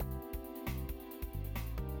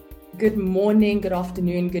Good morning, good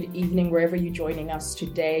afternoon, good evening, wherever you're joining us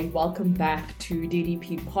today. Welcome back to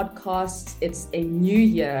DDP Podcasts. It's a new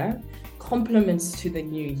year, compliments to the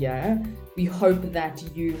new year. We hope that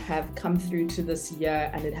you have come through to this year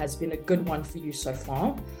and it has been a good one for you so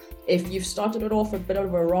far. If you've started it off a bit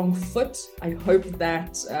of a wrong foot, I hope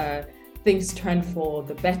that things turn for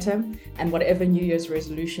the better and whatever New Year's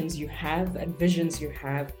resolutions you have and visions you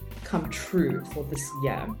have come true for this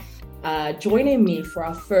year. Joining me for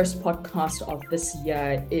our first podcast of this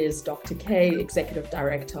year is Dr. K, Executive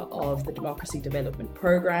Director of the Democracy Development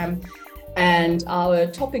Program. And our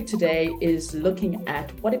topic today is looking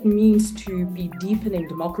at what it means to be deepening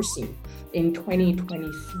democracy in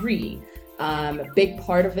 2023. A big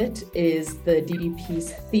part of it is the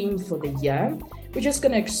DDP's theme for the year. We're just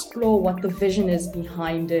going to explore what the vision is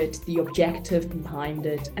behind it, the objective behind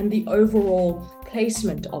it, and the overall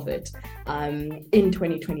placement of it in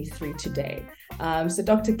 2023 today. So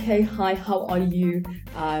Dr. K, hi, how are you?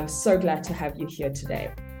 So glad to have you here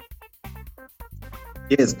today.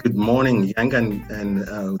 Yes, good morning, Yang,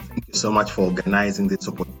 and thank you so much for organizing this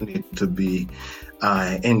opportunity to be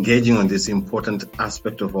engaging on this important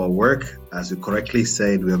aspect of our work. As you correctly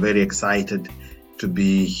said, we are very excited to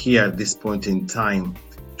be here at this point in time,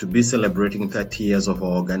 to be celebrating 30 years of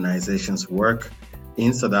our organization's work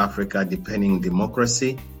in South Africa, deepening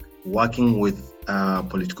democracy, working with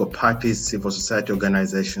political parties, civil society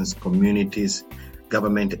organizations, communities,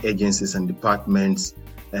 government agencies and departments,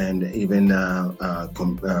 and even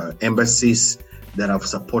embassies that have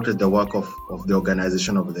supported the work of the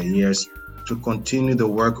organization over the years, to continue the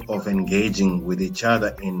work of engaging with each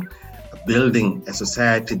other in building a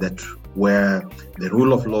society where the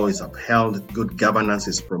rule of law is upheld, good governance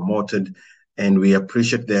is promoted, and we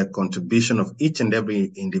appreciate the contribution of each and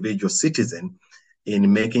every individual citizen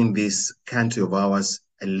in making this country of ours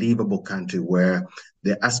a livable country where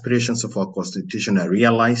the aspirations of our constitution are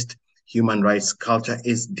realized, human rights culture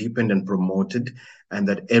is deepened and promoted, and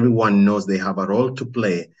that everyone knows they have a role to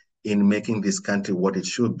play in making this country what it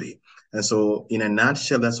should be. And so in a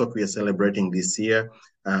nutshell, that's what we are celebrating this year,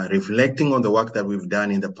 reflecting on the work that we've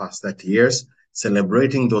done in the past 30 years,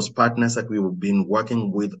 celebrating those partners that we've been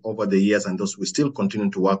working with over the years and those we still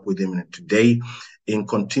continue to work with them today in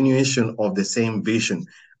continuation of the same vision,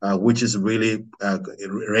 which is really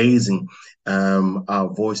raising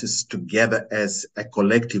our voices together as a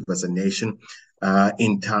collective, as a nation,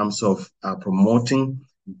 in terms of promoting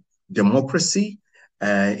democracy,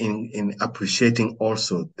 in appreciating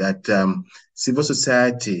also that civil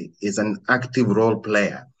society is an active role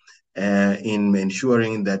player in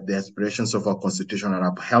ensuring that the aspirations of our constitution are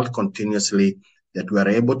upheld continuously, that we are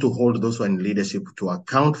able to hold those who are in leadership to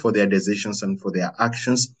account for their decisions and for their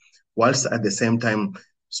actions, whilst at the same time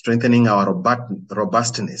strengthening our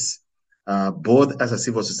robustness, both as a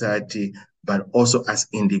civil society, but also as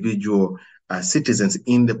individual citizens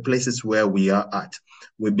in the places where we are at.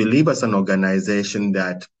 We believe as an organization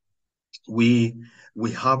that we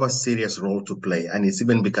have a serious role to play, and it's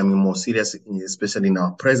even becoming more serious, especially in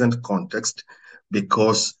our present context,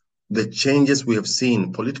 because the changes we have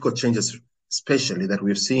seen, political changes especially, that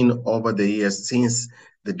we've seen over the years since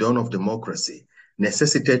the dawn of democracy,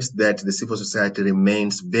 necessitates that the civil society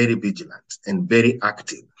remains very vigilant and very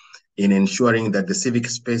active in ensuring that the civic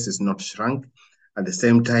space is not shrunk. At the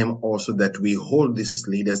same time, also that we hold these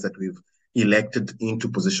leaders that we've elected into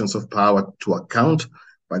positions of power to account.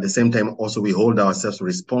 But at the same time, also we hold ourselves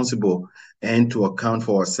responsible and to account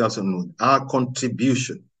for ourselves and our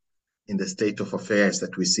contribution in the state of affairs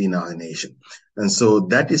that we see in our nation. And so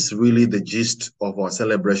that is really the gist of our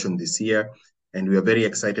celebration this year. And we are very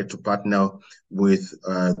excited to partner with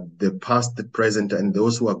the past, the present, and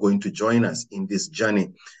those who are going to join us in this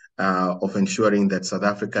journey of ensuring that South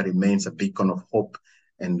Africa remains a beacon of hope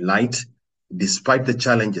and light, despite the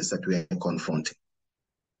challenges that we are confronting.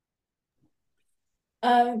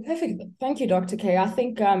 Perfect. Thank you, Dr. K. I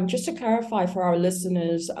think just to clarify for our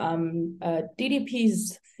listeners,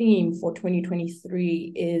 DDP's theme for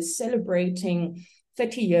 2023 is celebrating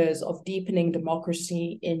 30 years of deepening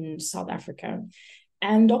democracy in South Africa.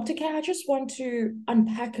 And Dr. K, I just want to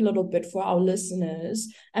unpack a little bit for our listeners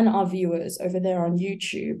and our viewers over there on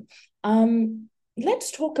YouTube.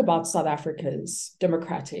 Let's talk about South Africa's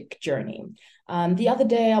democratic journey. The other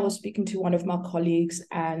day, I was speaking to one of my colleagues,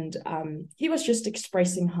 and he was just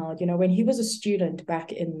expressing how, when he was a student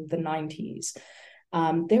back in the 90s,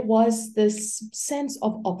 there was this sense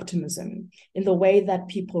of optimism in the way that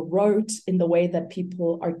people wrote, in the way that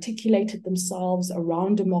people articulated themselves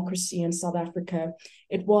around democracy in South Africa.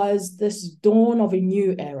 It was this dawn of a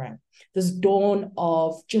new era. this dawn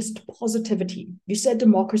of just positivity. You said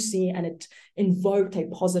democracy, and it invoked a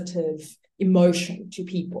positive emotion to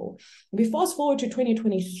people. We fast forward to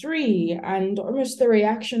 2023, and almost the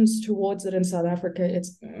reactions towards it in South Africa,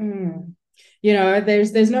 it's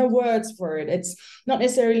there's no words for it. It's not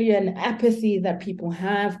necessarily an apathy that people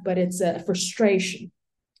have, but it's a frustration.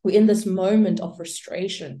 We're in this moment of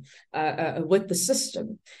frustration with the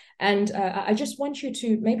system. And I just want you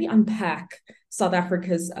to maybe unpack South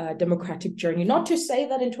Africa's democratic journey. Not to say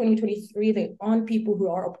that in 2023 there aren't people who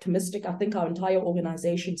are optimistic. I think our entire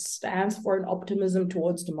organization stands for an optimism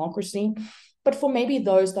towards democracy. But for maybe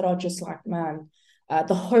those that are just like, man,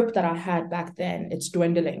 the hope that I had back then, it's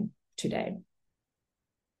dwindling today.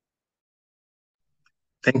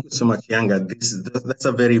 Thank you so much, Yanga. That's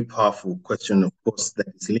a very powerful question, of course, that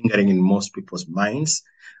is lingering in most people's minds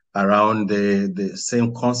around the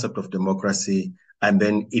same concept of democracy and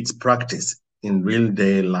then its practice in real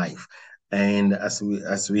day life. And as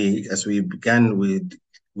we began,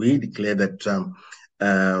 we declare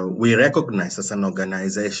that we recognize as an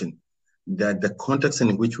organization that the context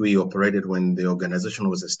in which we operated when the organization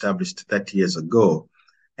was established 30 years ago,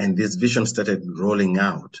 and this vision started rolling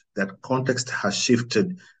out, that context has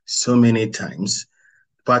shifted so many times.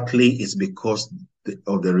 Partly it's because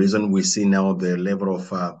of the reason we see now the level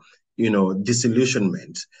of,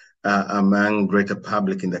 disillusionment among greater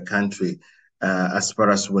public in the country as far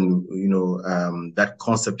as when, that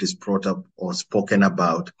concept is brought up or spoken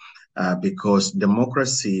about, because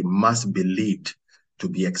democracy must be lived to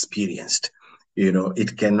be experienced.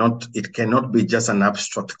 It cannot be just an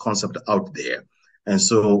abstract concept out there. And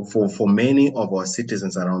so for many of our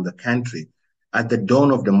citizens around the country, at the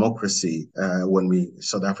dawn of democracy, when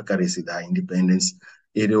South Africa received our independence,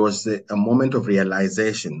 it was a moment of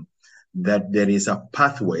realization that there is a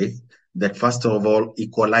pathway that, first of all,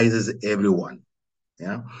 equalizes everyone.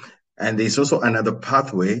 Yeah. And there's also another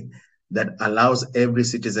pathway that allows every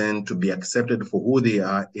citizen to be accepted for who they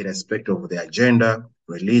are, irrespective of their gender,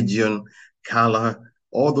 religion, color,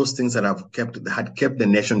 all those things that had kept the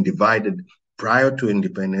nation divided prior to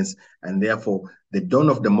independence. And therefore, the dawn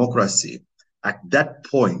of democracy, at that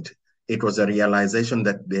point, it was a realization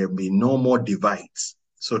that there be no more divides,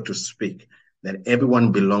 so to speak, that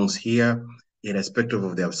everyone belongs here, irrespective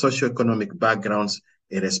of their socioeconomic backgrounds,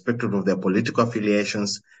 irrespective of their political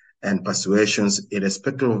affiliations and persuasions,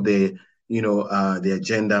 irrespective of the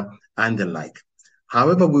agenda and the like.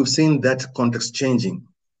 However, we've seen that context changing,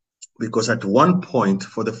 because at one point,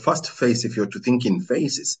 for the first phase, if you're to think in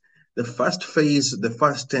phases, the first phase, the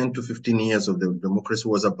first 10 to 15 years of the democracy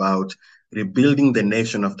was about rebuilding the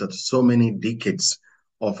nation after so many decades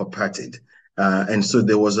of apartheid. And so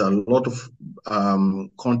there was a lot of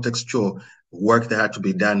contextual work that had to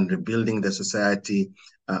be done, rebuilding the society,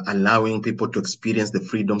 allowing people to experience the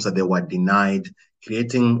freedoms that they were denied,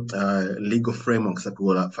 creating legal frameworks that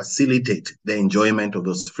will facilitate the enjoyment of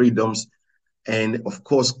those freedoms. And of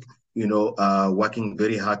course, working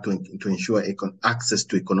very hard to ensure access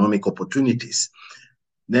to economic opportunities.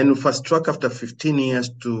 Then fast track after 15 years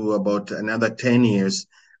to about another 10 years,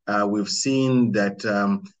 we've seen that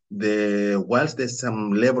whilst there's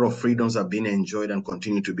some level of freedoms have been enjoyed and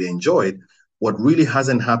continue to be enjoyed, what really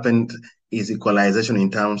hasn't happened is equalization in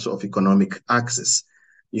terms of economic access.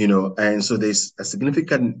 And so there's a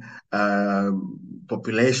significant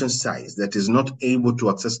population size that is not able to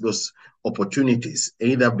access those opportunities,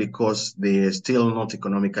 either because they're still not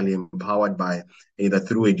economically empowered by either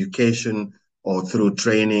through education or through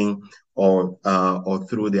training or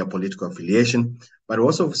through their political affiliation. But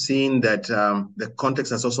also seeing that the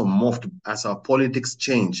context has also morphed as our politics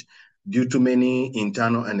change due to many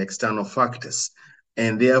internal and external factors.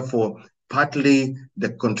 And therefore, partly the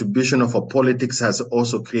contribution of our politics has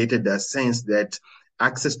also created a sense that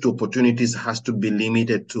access to opportunities has to be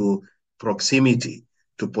limited to proximity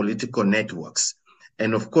to political networks.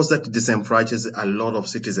 And of course, that disenfranchises a lot of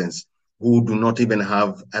citizens who do not even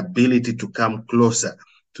have ability to come closer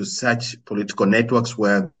to such political networks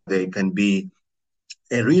where there can be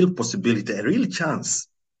a real possibility, a real chance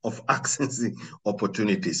of accessing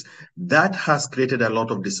opportunities. That has created a lot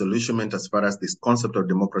of disillusionment as far as this concept of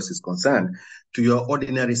democracy is concerned to your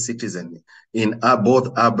ordinary citizen in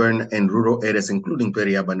both urban and rural areas, including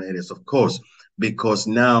peri-urban areas, of course, because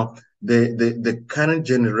now the current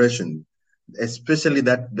generation, especially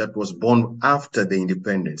that was born after the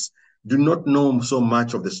independence, do not know so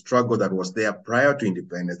much of the struggle that was there prior to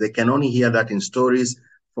independence. They can only hear that in stories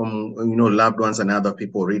from loved ones and other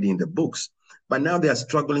people reading the books. But now they are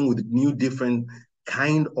struggling with new, different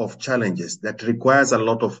kind of challenges that requires a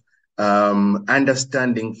lot of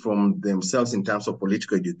understanding from themselves in terms of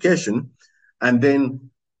political education, and then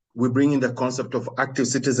we bring in the concept of active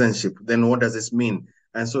citizenship. Then what does this mean?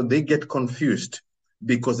 And so they get confused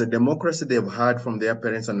because the democracy they've had from their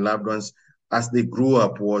parents and loved ones as they grew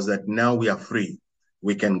up was that now we are free.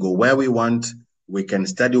 We can go where we want. We can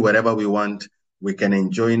study wherever we want. We can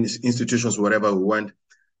enjoy institutions wherever we want.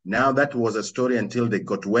 Now that was a story until they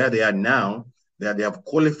got where they are now, that they have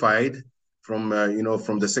qualified from,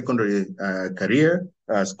 from the secondary career,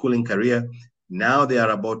 schooling career. Now they are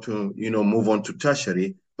about to, move on to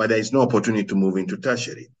tertiary, but there is no opportunity to move into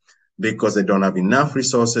tertiary because they don't have enough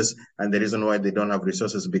resources. And the reason why they don't have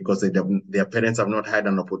resources because their parents have not had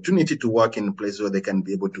an opportunity to work in a place where they can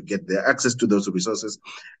be able to get their access to those resources.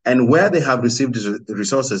 And where they have received the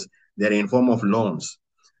resources, they're in form of loans.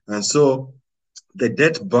 And so the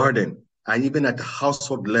debt burden, and even at the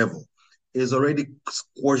household level, is already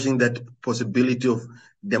squashing that possibility of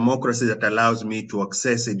democracy that allows me to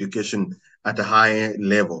access education at a higher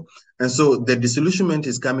level. And so the disillusionment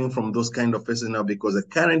is coming from those kind of places now because the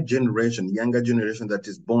current generation, younger generation that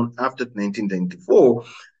is born after 1994,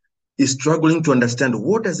 is struggling to understand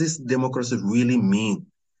what does this democracy really mean,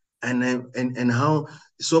 and how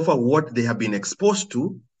so far what they have been exposed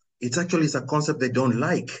to, it's actually a concept they don't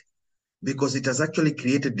like because it has actually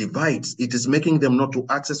created divides. It is making them not to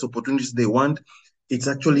access opportunities they want. It's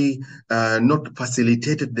actually not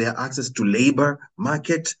facilitated their access to labor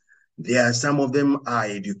market. Some of them are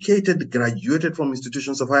educated, graduated from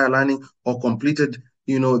institutions of higher learning, or completed,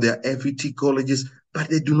 their FET colleges, but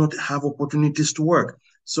they do not have opportunities to work.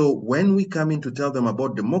 So when we come in to tell them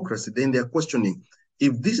about democracy, then they're questioning,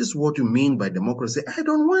 if this is what you mean by democracy, I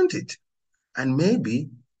don't want it. And maybe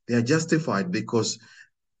they are justified because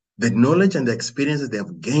the knowledge and the experiences they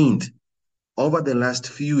have gained over the last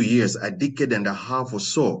few years, a decade and a half or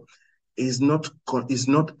so, is not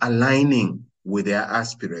aligning with their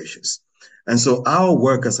aspirations. And so our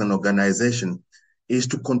work as an organization is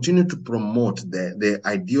to continue to promote the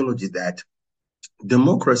ideology that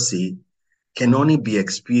democracy can only be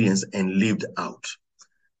experienced and lived out.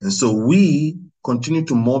 And so we continue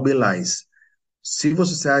to mobilize civil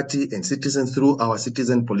society and citizens through our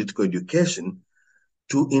citizen political education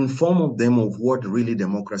to inform them of what really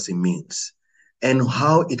democracy means and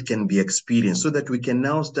how it can be experienced so that we can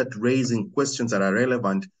now start raising questions that are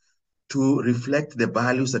relevant to reflect the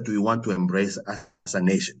values that we want to embrace as a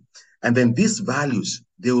nation. And then these values,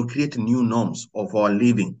 they will create new norms of our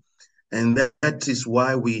living. And that is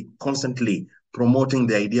why we constantly promoting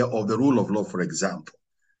the idea of the rule of law, for example,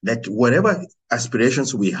 that whatever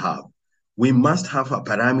aspirations we have, we must have a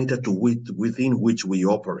parameter within which we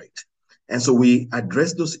operate. And so we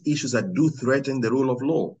address those issues that do threaten the rule of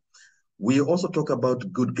law. We also talk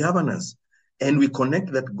about good governance, and we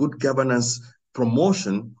connect that good governance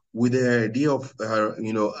promotion with the idea of,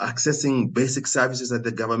 accessing basic services that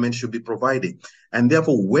the government should be providing. And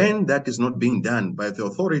therefore, when that is not being done by the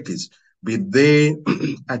authorities, be they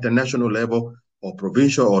at the national level or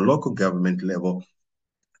provincial or local government level,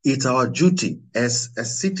 it's our duty as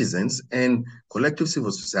citizens and collective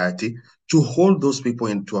civil society to hold those people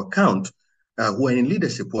into account who are in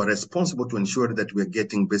leadership, who are responsible to ensure that we're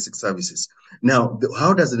getting basic services. Now,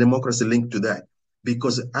 how does the democracy link to that?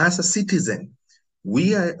 Because as a citizen,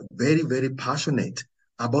 we are very, very passionate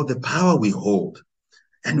about the power we hold.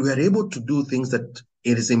 And we are able to do things that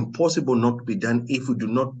it is impossible not to be done if we do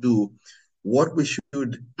not do what we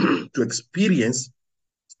should to experience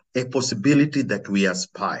a possibility that we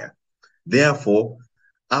aspire. Therefore,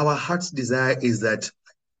 our heart's desire is that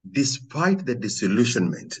despite the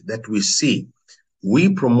disillusionment that we see,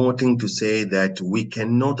 we promoting to say that we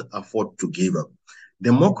cannot afford to give up.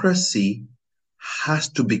 Democracy has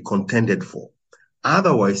to be contended for.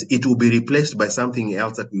 Otherwise, it will be replaced by something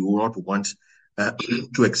else that we will not want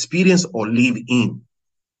to experience or live in.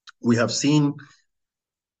 We have seen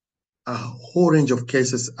a whole range of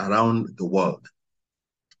cases around the world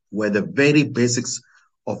where the very basics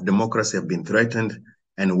of democracy have been threatened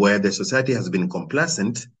and where the society has been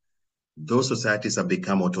complacent. Those societies have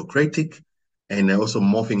become autocratic and also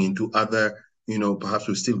morphing into other, perhaps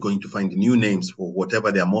we're still going to find new names for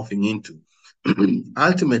whatever they're morphing into.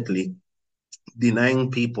 Ultimately,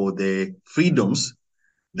 denying people the freedoms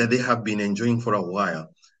that they have been enjoying for a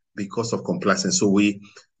while because of complacence. So we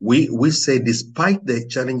say, despite the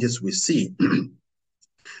challenges we see,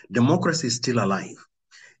 democracy is still alive.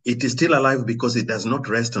 It is still alive because it does not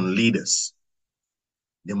rest on leaders.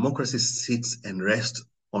 Democracy sits and rests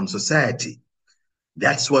on society.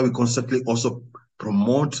 That's why we constantly also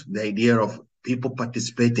promote the idea of people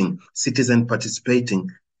participating, citizens participating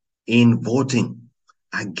in voting.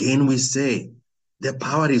 Again, we say the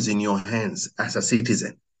power is in your hands as a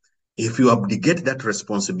citizen. If you abdicate that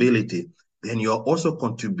responsibility, then you're also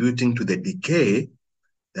contributing to the decay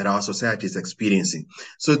that our society is experiencing.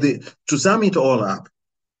 So to sum it all up,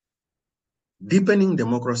 deepening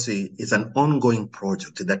democracy is an ongoing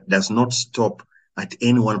project that does not stop at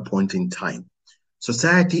any one point in time.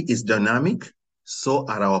 Society is dynamic, so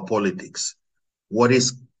are our politics. What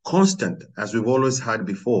is constant, as we've always had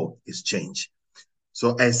before, is change.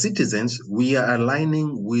 So as citizens, we are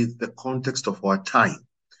aligning with the context of our time.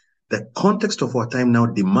 The context of our time now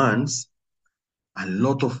demands a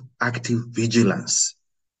lot of active vigilance.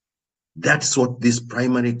 That's what this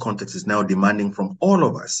primary context is now demanding from all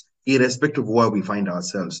of us, irrespective of where we find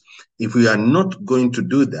ourselves. If we are not going to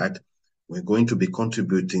do that, we're going to be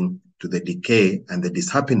contributing to the decay and the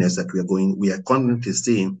dishappiness that we are constantly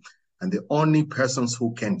seeing. And the only persons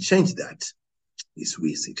who can change that is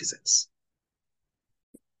we citizens.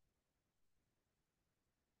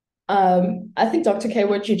 I think, Dr. K,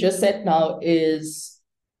 what you just said now is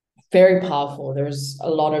very powerful. There's a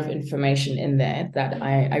lot of information in there that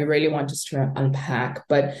I really want us to unpack,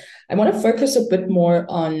 but I want to focus a bit more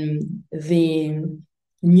on the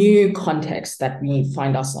new context that we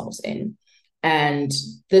find ourselves in. And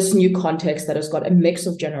this new context that has got a mix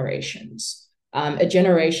of generations, a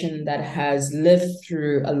generation that has lived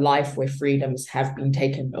through a life where freedoms have been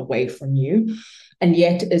taken away from you, and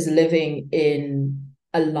yet is living in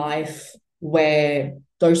a life where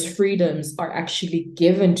those freedoms are actually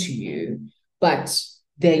given to you, but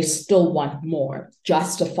they still want more,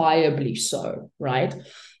 justifiably so, right?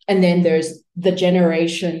 And then there's the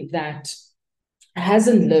generation that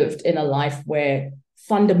hasn't lived in a life where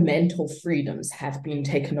fundamental freedoms have been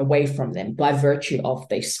taken away from them by virtue of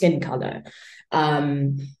their skin color.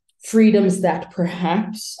 Freedoms that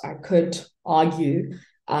perhaps I could argue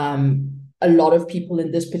a lot of people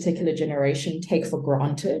in this particular generation take for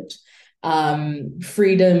granted.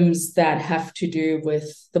 Freedoms that have to do with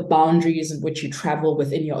the boundaries in which you travel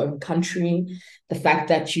within your own country, the fact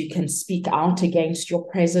that you can speak out against your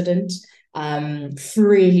president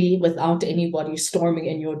freely without anybody storming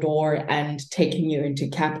in your door and taking you into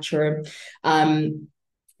capture.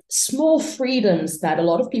 Small freedoms that a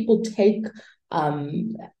lot of people take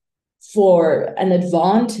for an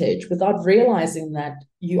advantage without realizing that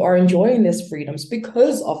you are enjoying these freedoms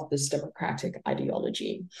because of this democratic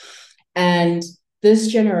ideology. And this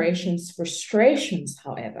generation's frustrations,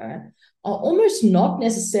 however, are almost not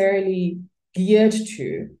necessarily geared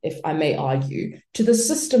to, if I may argue, to the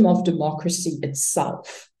system of democracy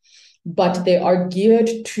itself, but they are geared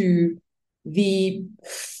to the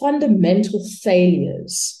fundamental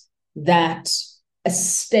failures that a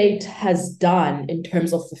state has done in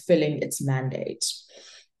terms of fulfilling its mandate.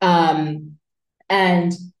 And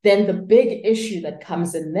then the big issue that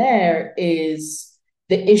comes in there is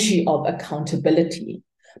the issue of accountability.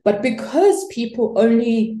 But because people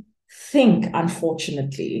only think,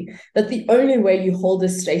 unfortunately, that the only way you hold a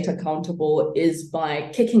state accountable is by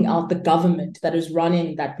kicking out the government that is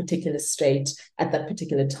running that particular state at that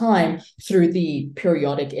particular time through the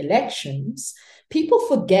periodic elections, people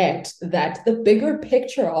forget that the bigger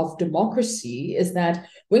picture of democracy is that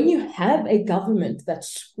when you have a government that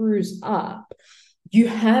screws up, you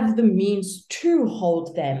have the means to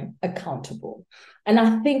hold them accountable. And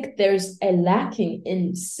I think there's a lacking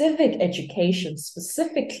in civic education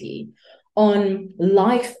specifically on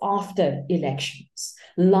life after elections,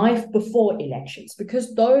 life before elections,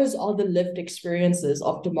 because those are the lived experiences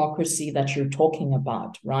of democracy that you're talking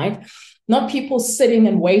about, right? Not people sitting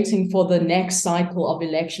and waiting for the next cycle of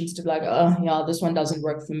elections to be like, oh, yeah, this one doesn't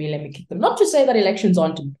work for me, let me kick them. Not to say that elections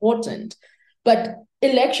aren't important, but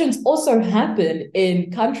elections also happen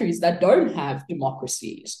in countries that don't have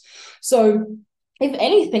democracies. So if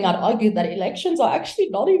anything, I'd argue that elections are actually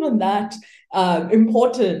not even that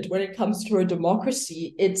important when it comes to a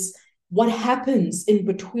democracy. It's what happens in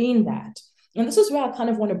between that. And this is where I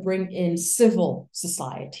kind of want to bring in civil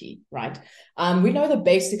society, right? We know the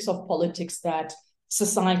basics of politics, that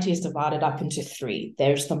society is divided up into three.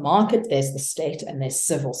 There's the market, there's the state, and there's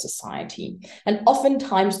civil society. And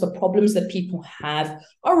oftentimes the problems that people have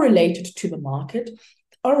are related to the market,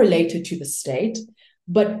 are related to the state,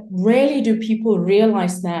 but rarely do people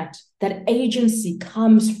realize that agency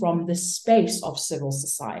comes from the space of civil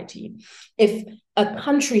society. If a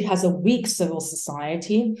country has a weak civil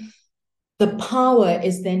society, the power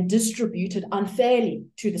is then distributed unfairly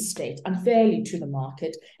to the state, unfairly to the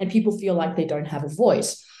market, and people feel like they don't have a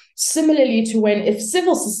voice. Similarly to if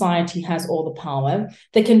civil society has all the power,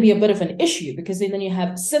 there can be a bit of an issue, because then you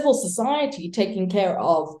have civil society taking care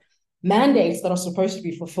of mandates that are supposed to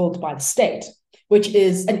be fulfilled by the state, which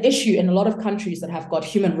is an issue in a lot of countries that have got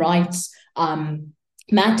human rights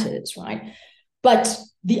matters, right? But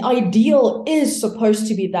the ideal is supposed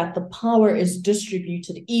to be that the power is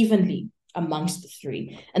distributed evenly amongst the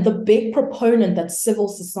three. And the big proponent that civil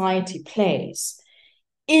society plays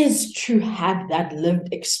is to have that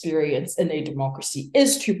lived experience in a democracy,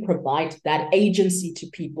 is to provide that agency to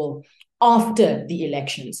people after the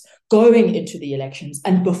elections, going into the elections,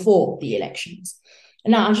 and before the elections.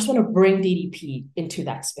 And now I just want to bring DDP into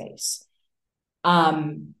that space.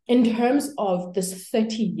 In terms of this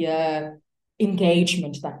 30-year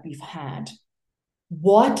engagement that we've had,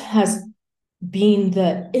 what has been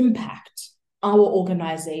the impact our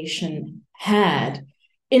organization had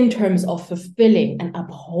in terms of fulfilling and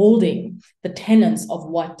upholding the tenets of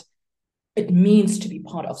what it means to be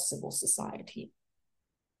part of civil society?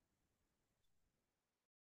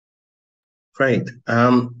 Great.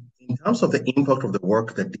 In terms of the impact of the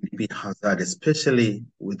work that DDP has had, especially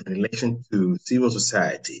with relation to civil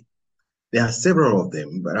society, there are several of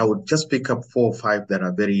them, but I would just pick up 4 or 5 that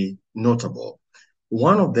are very notable.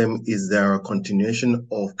 One of them is their continuation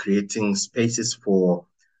of creating spaces for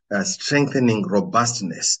strengthening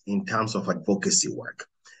robustness in terms of advocacy work.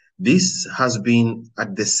 This has been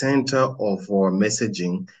at the center of our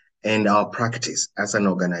messaging and our practice as an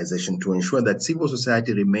organization to ensure that civil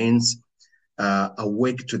society remains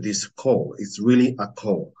awake to this call. It's really a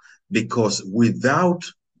call, because without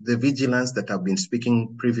the vigilance that I've been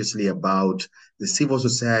speaking previously about, the civil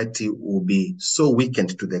society will be so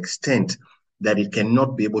weakened to the extent that it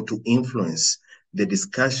cannot be able to influence the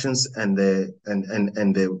discussions and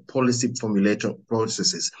the policy formulation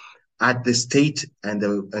processes at the state and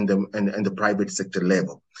the private sector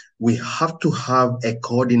level. We have to have a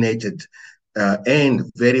coordinated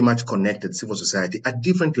and very much connected civil society at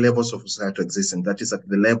different levels of societal existence. That is at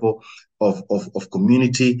the level of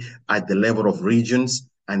community, at the level of regions,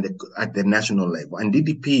 and at the national level. And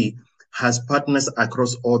DDP has partners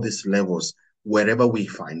across all these levels wherever we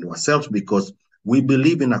find ourselves, because we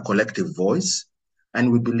believe in a collective voice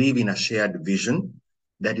and we believe in a shared vision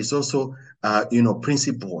that is also,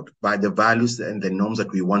 principled by the values and the norms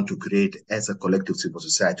that we want to create as a collective civil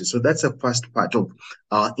society. So that's the first part of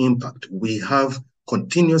our impact. We have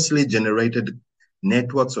continuously generated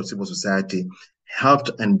networks of civil society,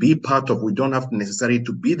 helped and be part of. We don't have necessarily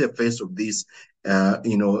to be the face of these,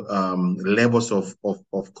 levels of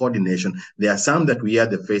coordination. There are some that we are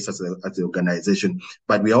the face as the organization,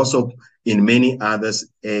 but we also, in many others,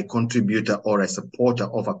 a contributor or a supporter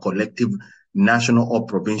of a collective national or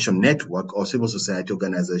provincial network or civil society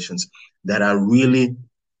organizations that are really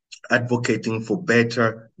advocating for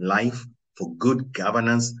better life, for good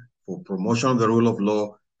governance, for promotion of the rule of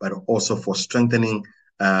law, but also for strengthening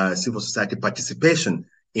civil society participation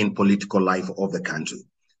in political life of the country.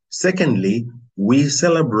 Secondly, we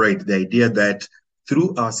celebrate the idea that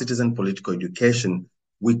through our citizen political education,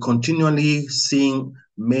 we continually seeing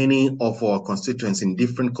many of our constituents in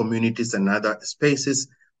different communities and other spaces,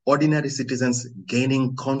 ordinary citizens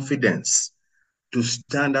gaining confidence to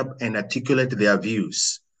stand up and articulate their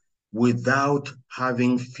views without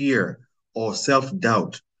having fear or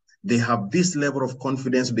self-doubt. They have this level of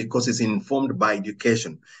confidence because it's informed by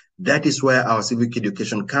education. That is where our civic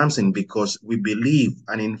education comes in, because we believe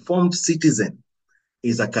an informed citizen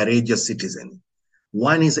is a courageous citizen.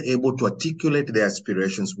 One is able to articulate their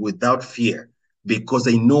aspirations without fear because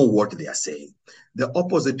they know what they are saying. The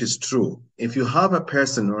opposite is true. If you have a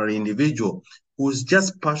person or an individual who is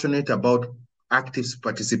just passionate about active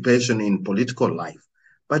participation in political life,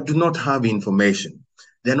 but do not have information,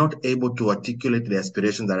 they're not able to articulate the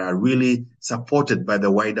aspirations that are really supported by the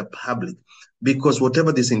wider public, because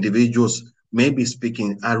whatever these individuals may be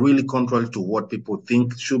speaking are really contrary to what people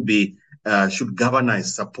think should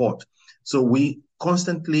galvanize support. So we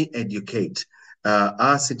constantly educate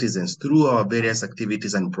our citizens through our various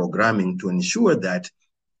activities and programming to ensure that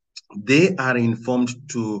they are informed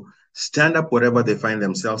to stand up wherever they find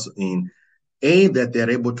themselves in, that they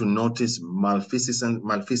are able to notice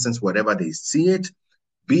malfeasance wherever they see it,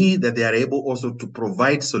 B, that they are able also to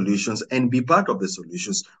provide solutions and be part of the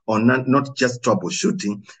solutions, or not just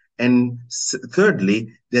troubleshooting, and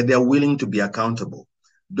thirdly, that they are willing to be accountable.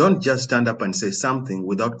 Don't just stand up and say something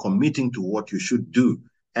without committing to what you should do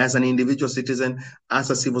as an individual citizen, as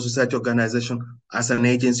a civil society organization, as an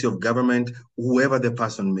agency of government, whoever the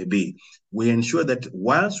person may be. We ensure that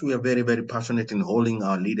whilst we are very, very passionate in holding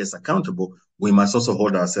our leaders accountable, we must also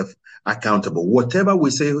hold ourselves accountable. Whatever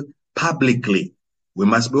we say publicly, we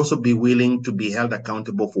must also be willing to be held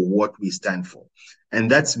accountable for what we stand for. And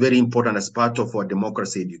that's very important as part of our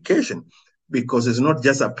democracy education, because it's not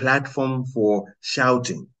just a platform for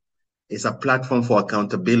shouting. It's a platform for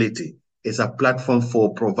accountability. It's a platform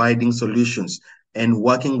for providing solutions and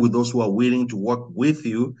working with those who are willing to work with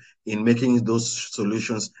you in making those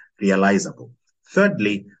solutions realizable.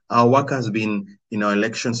 Thirdly, our work has been in our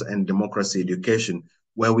elections and democracy education,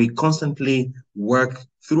 where we constantly work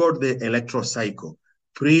throughout the electoral cycle,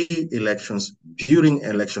 pre-elections, during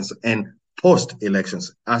elections, and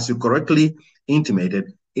post-elections. As you correctly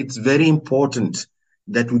intimated, it's very important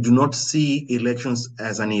that we do not see elections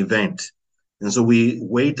as an event. And so we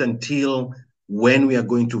wait until when we are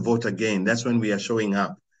going to vote again. That's when we are showing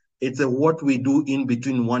up. It's what we do in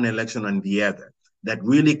between one election and the other that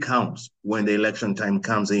really counts when the election time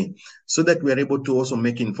comes in, so that we are able to also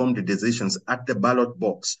make informed decisions at the ballot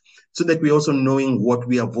box, so that we're also knowing what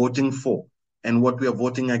we are voting for and what we are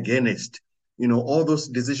voting against. All those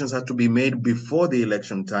decisions have to be made before the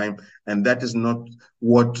election time, and that is not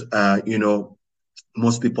what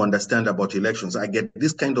most people understand about elections. I get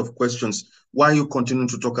this kind of questions: why are you continuing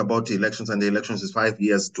to talk about elections, and the elections is 5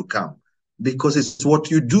 years to come? Because it's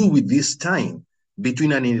what you do with this time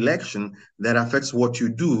between an election that affects what you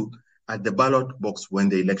do at the ballot box when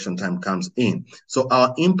the election time comes in. So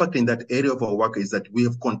our impact in that area of our work is that we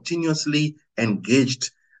have continuously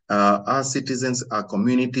engaged our citizens, our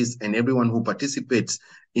communities, and everyone who participates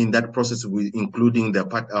in that process, including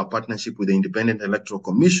our partnership with the Independent Electoral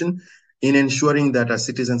Commission, in ensuring that our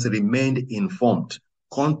citizens remained informed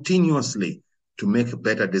continuously to make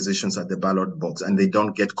better decisions at the ballot box, and they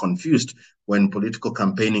don't get confused when political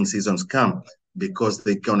campaigning seasons come, because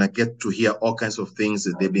they're gonna get to hear all kinds of things.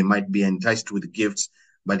 They might be enticed with gifts,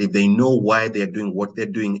 but if they know why they're doing what they're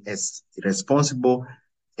doing as responsible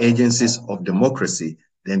agencies of democracy,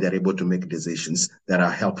 then they're able to make decisions that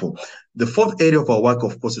are helpful. The fourth area of our work,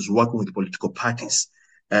 of course, is working with political parties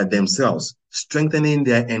themselves, strengthening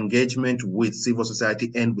their engagement with civil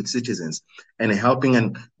society and with citizens, and helping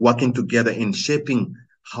and working together in shaping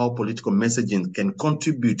how political messaging can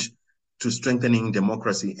contribute to strengthening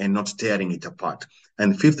democracy and not tearing it apart.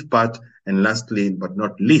 And fifth part, and lastly but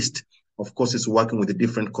not least, of course, is working with the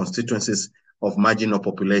different constituencies of marginal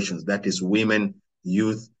populations, that is women,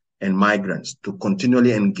 youth, and migrants, to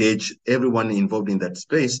continually engage everyone involved in that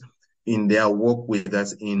space in their work with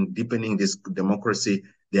us in deepening this democracy,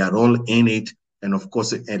 their role in it, and of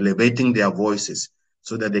course, elevating their voices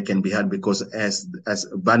so that they can be heard, because as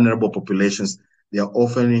vulnerable populations, they are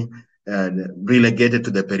often relegated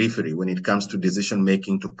to the periphery when it comes to decision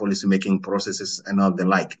making, to policy making processes, and all the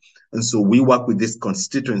like. And so we work with this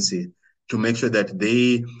constituency to make sure that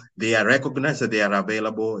they are recognized, that they are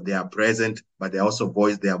available, they are present, but they also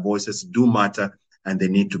their voices do matter, and they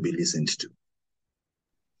need to be listened to.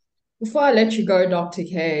 Before I let you go, Dr.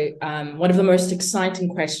 K, one of the most exciting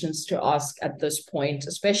questions to ask at this point,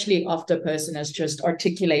 especially after a person has just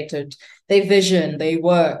articulated their vision, their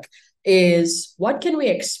work, is what can we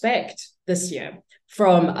expect this year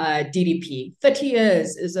from DDP? 30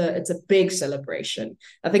 years it's a big celebration.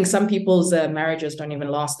 I think some people's marriages don't even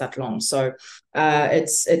last that long. So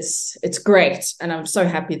it's great. And I'm so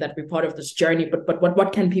happy that we're part of this journey. But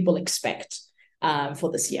what can people expect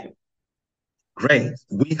for this year? Great.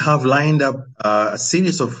 We have lined up a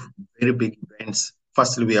series of very big events.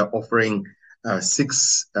 Firstly, we are offering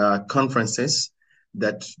 6 conferences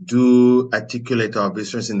that do articulate our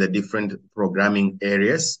visions in the different programming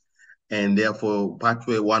areas. And therefore,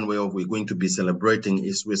 one way of we're going to be celebrating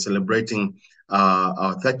is we're celebrating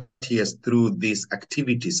our 30 years through these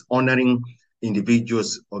activities, honoring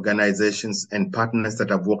individuals, organizations, and partners that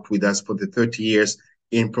have worked with us for the 30 years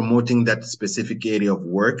in promoting that specific area of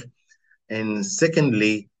work. And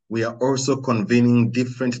secondly, we are also convening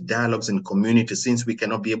different dialogues in communities, since we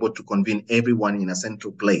cannot be able to convene everyone in a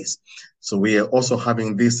central place. So we are also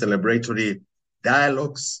having these celebratory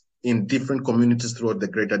dialogues in different communities throughout the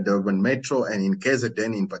Greater Durban Metro and in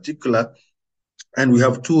KZN in particular. And we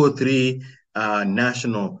have 2 or 3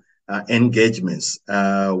 national engagements,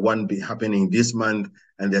 one happening this month,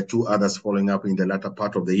 and there are 2 others following up in the latter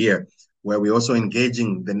part of the year, where we're also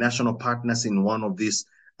engaging the national partners in one of these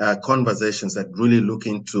conversations that really look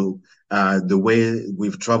into the way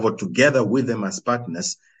we've traveled together with them as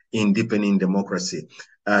partners in deepening democracy.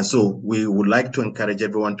 So we would like to encourage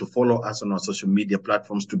everyone to follow us on our social media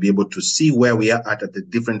platforms to be able to see where we are at the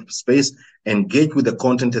different space, engage with the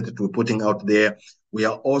content that we're putting out there. We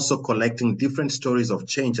are also collecting different stories of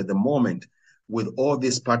change at the moment with all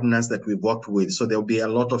these partners that we've worked with. So there'll be a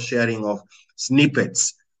lot of sharing of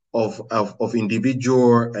snippets of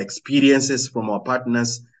individual experiences from our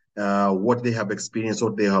partners, what they have experienced,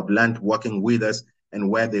 what they have learned working with us, and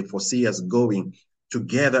where they foresee us going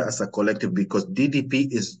together as a collective, because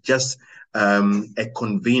DDP is just a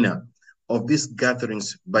convener of these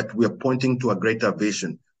gatherings, but we are pointing to a greater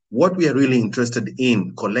vision. What we are really interested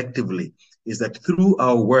in collectively is that through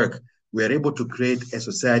our work, we are able to create a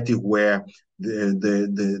society where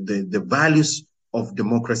the values of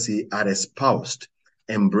democracy are espoused,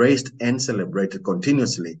 embraced, and celebrated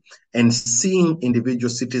continuously, and seeing individual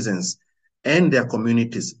citizens and their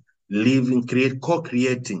communities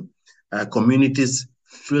co-creating communities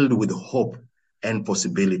filled with hope and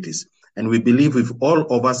possibilities. And we believe if all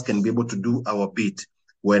of us can be able to do our bit,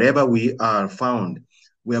 wherever we are found,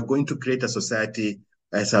 we are going to create a society,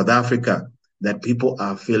 South Africa, that people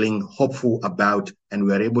are feeling hopeful about, and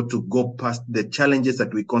we are able to go past the challenges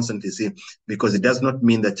that we constantly see, because it does not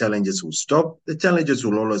mean the challenges will stop. The challenges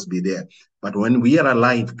will always be there. But when we are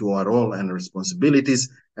alive to our role and responsibilities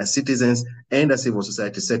as citizens and as civil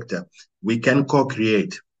society sector, we can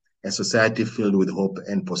co-create a society filled with hope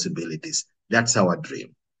and possibilities. That's our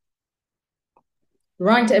dream.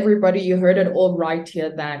 Right, everybody, you heard it all right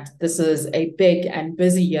here, that this is a big and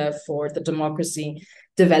busy year for the Democracy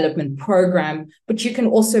Development Program, but you can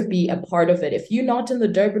also be a part of it. If you're not in the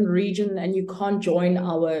Durban region and you can't join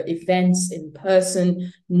our events in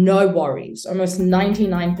person, no worries. Almost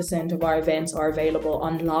 99% of our events are available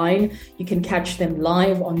online. You can catch them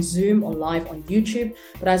live on Zoom or live on YouTube.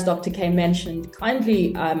 But as Dr. K mentioned,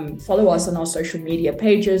 kindly follow us on our social media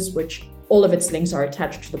pages, which all of its links are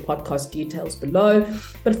attached to the podcast details below.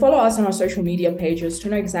 But follow us on our social media pages to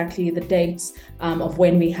know exactly the dates of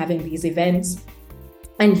when we're having these events.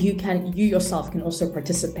 And you yourself can also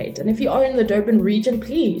participate. And if you are in the Durban region,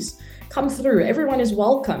 please come through. Everyone is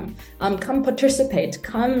welcome. Come participate.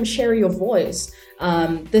 Come share your voice.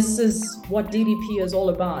 This is what DDP is all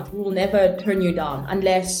about. We will never turn you down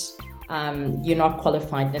unless you're not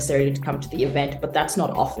qualified necessarily to come to the event, but that's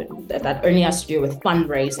not often. That only has to do with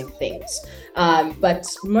fundraising things. But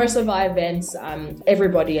most of our events,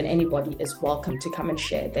 everybody and anybody is welcome to come and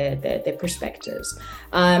share their perspectives.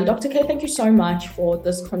 Dr. K, thank you so much for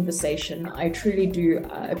this conversation. I truly do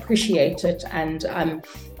appreciate it. And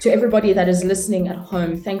to everybody that is listening at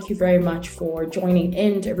home, thank you very much for joining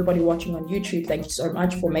in. To everybody watching on YouTube, thank you so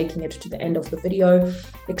much for making it to the end of the video.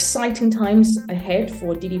 Exciting times ahead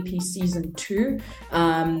for DDP Season 2.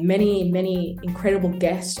 Many incredible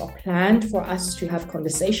guests are planned for us to have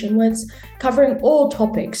conversation with, covering all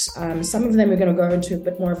topics. Some of them we're going to go into a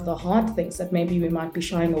bit more of the hard things that maybe we might be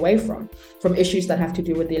shying away from issues that have to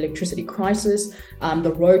do with the electricity crisis,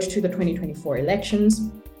 the road to the 2024 elections,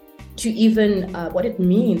 to even what it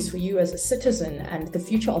means for you as a citizen and the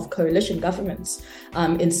future of coalition governments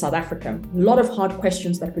in South Africa. A lot of hard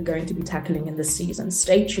questions that we're going to be tackling in this season.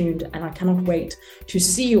 Stay tuned, and I cannot wait to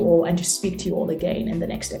see you all and to speak to you all again in the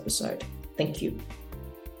next episode. Thank you.